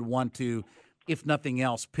somebody would want to, if nothing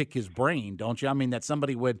else, pick his brain, don't you? I mean, that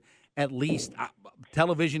somebody would at least,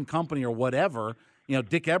 television company or whatever,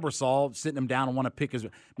 Dick Ebersol sitting him down and want to pick his. I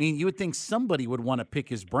mean, you would think somebody would want to pick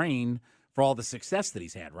his brain for all the success that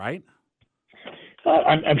he's had, right?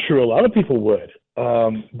 I'm sure a lot of people would.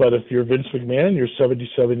 But if you're Vince McMahon, you're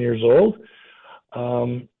 77 years old,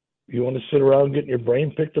 you want to sit around getting your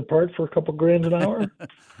brain picked apart for a couple grand an hour?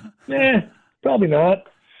 Probably not.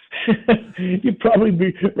 You'd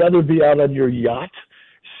probably rather be out on your yacht,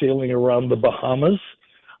 sailing around the Bahamas,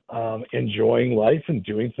 enjoying life and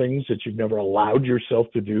doing things that you've never allowed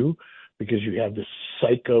yourself to do because you have this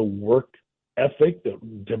psycho work ethic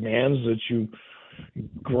that demands that you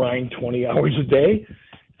grind 20 hours a day.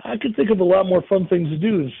 I could think of a lot more fun things to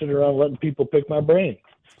do than sit around letting people pick my brain.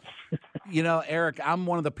 Eric, I'm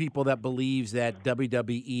one of the people that believes that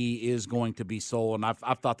WWE is going to be sold, and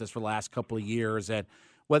I've thought this for the last couple of years, that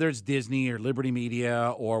whether it's Disney or Liberty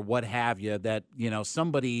Media or what have you, that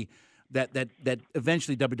somebody that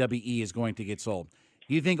eventually WWE is going to get sold.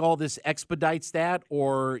 Do you think all this expedites that,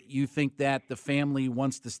 or you think that the family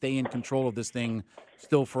wants to stay in control of this thing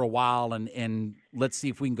still for a while, and let's see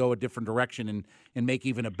if we can go a different direction and make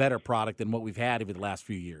even a better product than what we've had over the last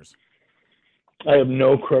few years? I have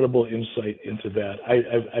no credible insight into that.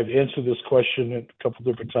 I've answered this question a couple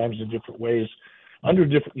different times in different ways, under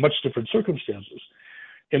much different circumstances.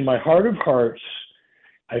 In my heart of hearts,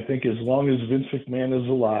 I think as long as Vince McMahon is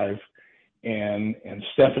alive, and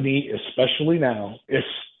Stephanie, especially now,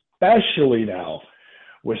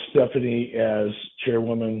 with Stephanie as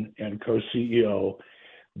chairwoman and co-CEO,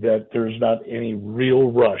 that there's not any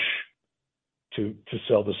real rush to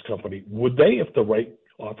sell this company. Would they if the right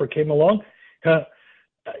offer came along? I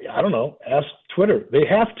don't know. Ask Twitter. They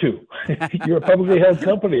have to. You're a publicly held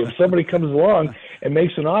company. If somebody comes along and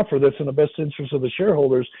makes an offer that's in the best interest of the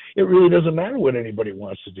shareholders, it really doesn't matter what anybody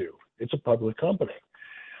wants to do. It's a public company.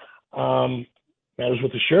 Matters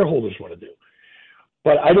what the shareholders want to do.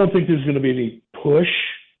 But I don't think there's going to be any push,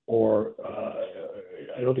 or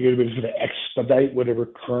I don't think anybody's going to expedite whatever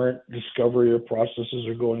current discovery or processes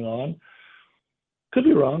are going on. Could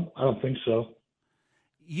be wrong. I don't think so.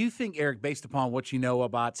 You think, Eric, based upon what you know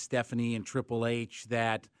about Stephanie and Triple H,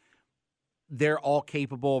 that they're all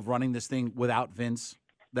capable of running this thing without Vince?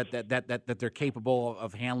 That they're capable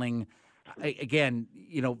of handling? Again,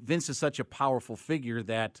 Vince is such a powerful figure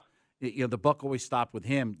that the buck always stopped with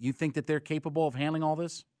him. You think that they're capable of handling all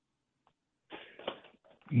this?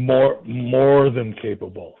 More than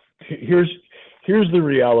capable. Here's the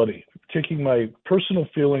reality. Taking my personal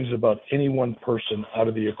feelings about any one person out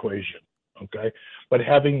of the equation. Okay, but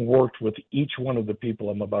having worked with each one of the people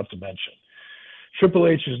I'm about to mention, Triple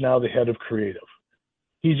H is now the head of creative.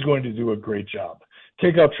 He's going to do a great job.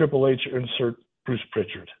 Take out Triple H, insert Bruce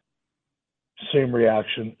Pritchard. Same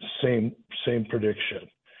reaction, same prediction.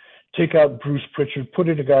 Take out Bruce Pritchard, put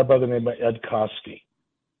in a guy by the name of Ed Koskey.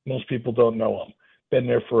 Most people don't know him. Been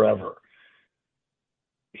there forever.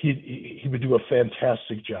 He would do a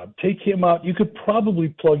fantastic job. Take him out. You could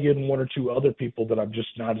probably plug in one or two other people that I'm just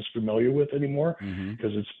not as familiar with anymore,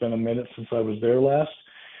 because it's been a minute since I was there last.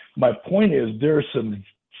 My point is there's some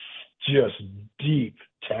just deep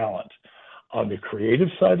talent on the creative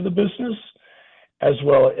side of the business, as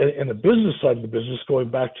well in the business side of the business, going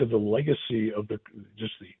back to the legacy of the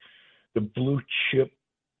blue chip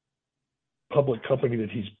public company that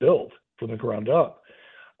he's built from the ground up.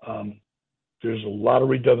 There's a lot of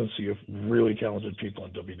redundancy of really talented people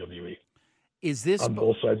in WWE. Is this on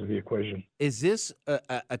both sides of the equation? Is this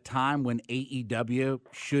a time when AEW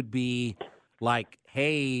should be like,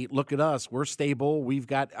 hey, look at us, we're stable, we've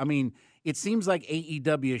got? I mean, it seems like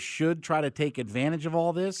AEW should try to take advantage of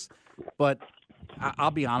all this, but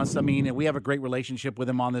I'll be honest. I mean, we have a great relationship with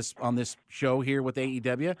them on this show here with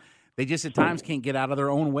AEW. They just at times can't get out of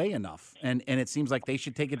their own way enough, and it seems like they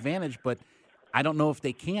should take advantage, but I don't know if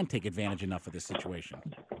they can take advantage enough of this situation.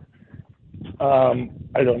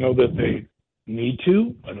 I don't know that they need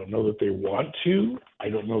to. I don't know that they want to. I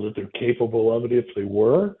don't know that they're capable of it if they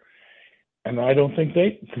were. And I don't think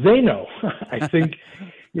they know. I think,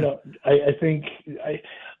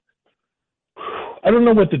 I don't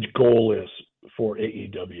know what the goal is for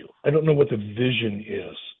AEW. I don't know what the vision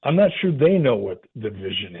is. I'm not sure they know what the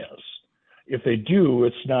vision is. If they do,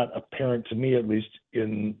 it's not apparent to me, at least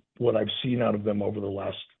in what I've seen out of them over the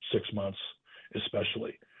last 6 months,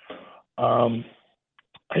 especially. I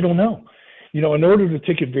don't know. In order to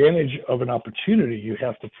take advantage of an opportunity, you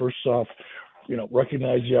have to first off,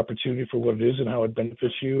 recognize the opportunity for what it is and how it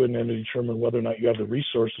benefits you, and then determine whether or not you have the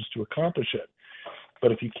resources to accomplish it.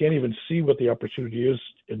 But if you can't even see what the opportunity is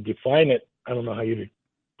and define it, I don't know how you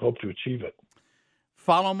hope to achieve it.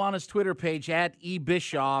 Follow him on his Twitter page,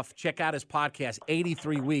 @eBischoff. Check out his podcast,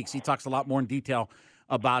 83 Weeks. He talks a lot more in detail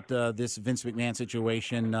about this Vince McMahon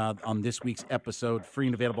situation on this week's episode. Free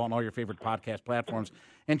and available on all your favorite podcast platforms.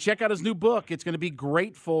 And check out his new book. It's going to be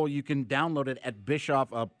grateful. You can download it at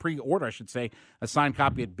Bischoff, pre-order, I should say, a signed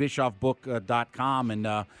copy at bischoffbook.com. And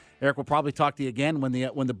Eric, we'll probably talk to you again when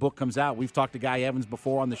the book comes out. We've talked to Guy Evans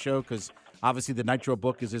before on the show because obviously the Nitro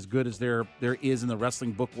book is as good as there is in the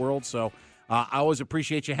wrestling book world. So I always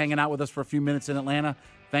appreciate you hanging out with us for a few minutes in Atlanta.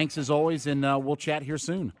 Thanks as always, and we'll chat here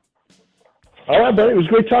soon. All right, buddy. It was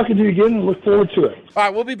great talking to you again, and look forward to it. All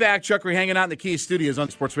right, we'll be back. Chuckery hanging out in the Kia Studios on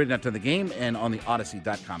Sports Radio Net to the Game and on the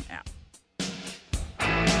Odyssey.com app.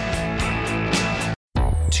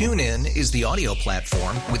 TuneIn is the audio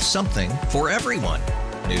platform with something for everyone.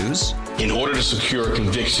 News. In order to secure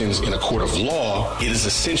convictions in a court of law, it is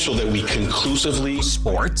essential that we conclusively.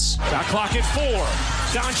 Sports. Shot clock at 4.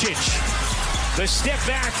 Doncic. The step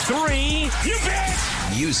back 3. You bet.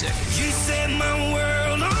 Music. You set my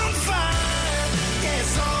world on fire. Yes,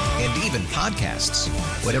 even podcasts.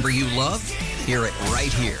 Whatever you love, hear it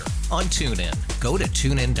right here on TuneIn. Go to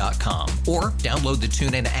TuneIn.com or download the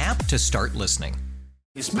TuneIn app to start listening.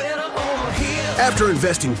 It's better over here. After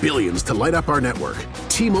investing billions to light up our network,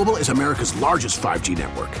 T-Mobile is America's largest 5G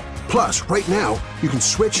network. Plus, right now, you can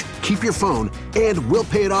switch, keep your phone, and we'll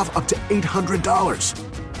pay it off up to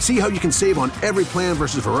 $800. See how you can save on every plan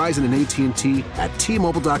versus Verizon and AT&T at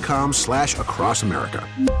T-Mobile.com/across America.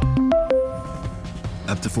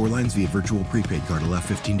 Up to 4 lines via virtual prepaid card. Allow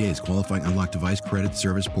 15 days. Qualifying unlocked device credit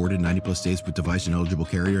service ported 90+ days with device and eligible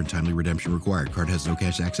carrier and timely redemption required. Card has no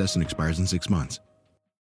cash access and expires in 6 months.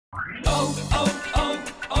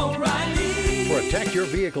 O'Reilly. Protect your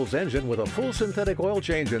vehicle's engine with a full synthetic oil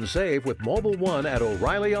change and save with Mobil 1 at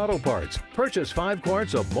O'Reilly Auto Parts. Purchase 5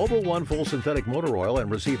 quarts of Mobil 1 full synthetic motor oil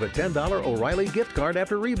and receive a $10 O'Reilly gift card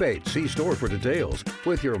after rebate. See store for details.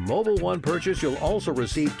 With your Mobil 1 purchase, you'll also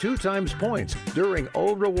receive 2 times points during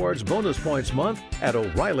O Rewards Bonus Points Month at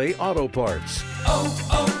O'Reilly Auto Parts.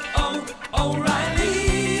 O'Reilly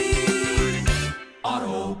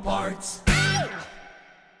Auto Parts.